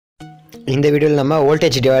இந்த வீடியோவில் நம்ம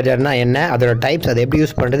வோல்டேஜ் டிவைடர்னா என்ன, அதோட டைப்ஸ், அதை எப்படி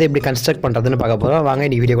யூஸ் பண்ணுறது, எப்படி கன்ஸ்ட்ரக்ட் பண்ணுறதுன்னு பார்க்க போகிறோம். வாங்க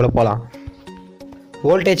இந்த வீடியோக்குள்ளே போகலாம்.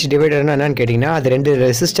 வோல்டேஜ் டிவைடர்னா என்னென்னு கேட்டிங்கன்னா, அது 2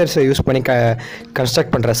 ரெசிஸ்டர்ஸை யூஸ் பண்ணி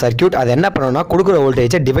கன்ஸ்ட்ரக்ட் பண்ணுற சர்க்யூட். அது என்ன பண்ணணும்னா, கொடுக்குற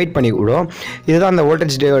வோல்டேஜை டிவைட் பண்ணி விடும். இதுதான் அந்த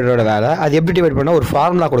வோல்டேஜ் டிவைடரோட வேலை. அது எப்படி டிவைட் பண்ணால் ஒரு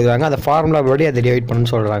ஃபார்முலா கொடுக்குறாங்க, அந்த ஃபார்முலா படி அதை டிவைட்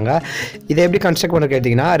பண்ணணும்னு சொல்கிறாங்க. இதை எப்படி கன்ஸ்ட்ரக்ட் பண்ண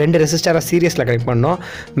கேட்டிங்கன்னா, 2 ரெசிஸ்டரை சீரியஸில் கனெக்ட் பண்ணணும்.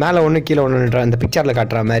 மேலே ஒன்று கீழே ஒன்றுன்ற அந்த பிக்சரில்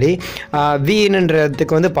காட்டுற மாதிரி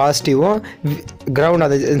வின்றதுக்கு வந்து பாசிட்டிவும், கிரவுண்ட்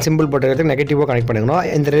அது சிம்பிள் போட்டுக்கிறதுக்கு நெகட்டிவாக கனெக்ட் பண்ணிக்கணும்.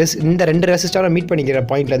 இந்த 2 ரெசிஸ்டரை மீட் பண்ணிக்கிற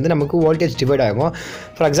பாயிண்ட்லேருந்து நமக்கு வோல்டேஜ் டிவைட் ஆகும்.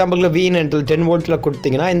 ஃபார் எக்ஸாம்பிள் வின் 10 வோல்ட்டில்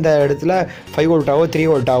கொடுத்தீங்கன்னா இந்த இடத்துல 5 வோல்ட்டாவோ 3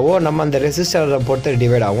 வோல்ட்டாவோ நம்ம அந்த ரெசிஸ்டரை பொறுத்து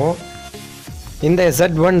டிவைட் ஆகும். இந்த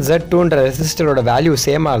Z1 Z2ன்ற ரெசிஸ்டரோட வேல்யூ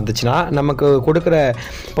சேமாக இருந்துச்சுன்னா நமக்கு கொடுக்குற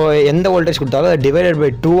இப்போ எந்த வோல்டேஜ் கொடுத்தாலும் அது டிவைடட் பை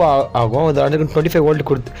 2 ஆகும். அது 25 வோல்ட்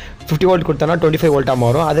 50 வோல்ட் கொடுத்தோன்னா 25 வோல்ட்டாக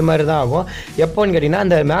மாறும். அது மாதிரி தான் ஆகும். எப்போன்னு கேட்டிங்கன்னா,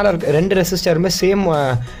 அந்த மேலே இருக்க 2 ரெசிஸ்டருமே சேம்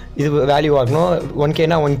இது வேல்யூ ஆகணும்.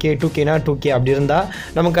 1Kனா 1K, 2Kனா 2K அப்படி இருந்தால்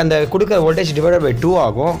நமக்கு அந்த கொடுக்குற வோல்டேஜ் டிவைடட் பை 2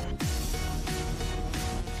 ஆகும்.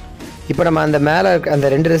 இப்போ நம்ம அந்த மேலே இருக்க அந்த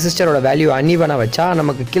 2 ரெசிஸ்டரோட வேல்யூ அன்இவனாக வச்சா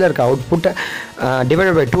நமக்கு கீழே இருக்க அவுட்புட்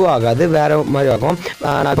டிவைடட் பை 2 ஆகாது, வேறு மாதிரி ஆகும்.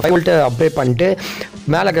 நான் 5 வோல்ட்டு அப்ளை பண்ணிட்டு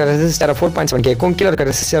மேலே இருக்கிற ரெசிஸ்டரை 4.7 கேட்கும், கீழே இருக்கிற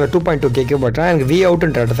ரெசிஸ்டரை 2.2 கேட்கும் போட்டால் எனக்கு வி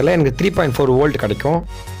அவுட்டுன்ற இடத்துல எனக்கு 3.4 வோல்ட் கிடைக்கும்.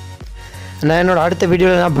 நான் என்னோடய அடுத்த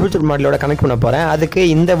வீடியோவில் நான் ப்ளூடூத் மாடலோட கனெக்ட் பண்ண போகிறேன். அதுக்கு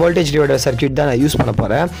இந்த வோல்டேஜ் டிவைடர் சர்க்யூட் தான் நான் யூஸ் பண்ண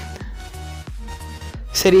போகிறேன்.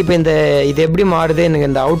 சரி, இப்போ இது எப்படி மாறுது, எனக்கு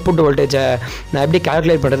இந்த அவுட்புட் வோல்டேஜை நான் எப்படி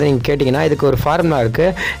கால்குலேட் பண்ணுறது நீங்கள் கேட்டிங்கன்னா, இதுக்கு ஒரு ஃபார்முலா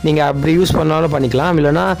இருக்குது. நீங்கள் அப்படி யூஸ் பண்ணாலும் பண்ணிக்கலாம்.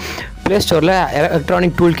 இல்லைனா ப்ளே ஸ்டோரில்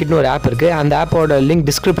எலக்ட்ரானிக் டூல் கிட்னு ஒரு ஆப் இருக்குது. அந்த ஆப்போட லிங்க்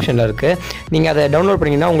டிஸ்கிரிப்ஷனில் இருக்குது. நீங்கள் அதை டவுன்லோட்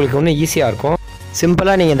பண்ணிங்கன்னா உங்களுக்கு இன்னும் ஈஸியாக இருக்கும்.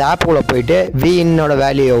 சிம்பிளாக நீங்கள் இந்த ஆப்புக்குள்ளே போயிட்டு வின்னோட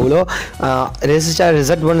வேல்யூ எவ்வளோ, ரெசிஸ்டர்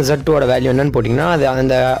Z1 Z2ஓட வேல்யூ என்னன்னு போட்டிங்கன்னா அது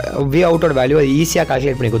அந்த வி அவுட்டோட வேல்யூ அது ஈஸியாக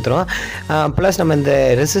கால்குலேட் பண்ணி கொடுத்துரும். ப்ளஸ் நம்ம இந்த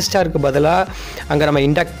ரெசிஸ்டருக்கு பதிலாக அங்கே நம்ம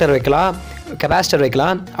இண்டக்டர் வைக்கலாம், கெப்பாசிட்டர்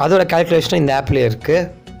வைக்கலாம். அதோட கால்குலேஷனும் இந்த ஆப்லேயே இருக்குது.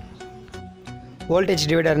 வோல்டேஜ்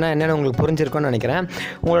டிவைடர்னால் என்னென்னு உங்களுக்கு புரிஞ்சிருக்கும்னு நினைக்கிறேன்.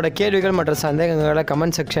 உங்களோட கேள்விகள் மற்றும் சந்தேகங்களை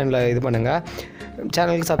கமெண்ட் செக்ஷனில் இது பண்ணுங்கள்.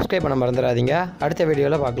 சேனலுக்கு சப்ஸ்கிரைப் பண்ண மறந்துடாதீங்க. அடுத்த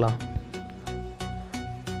வீடியோவில் பார்க்கலாம்.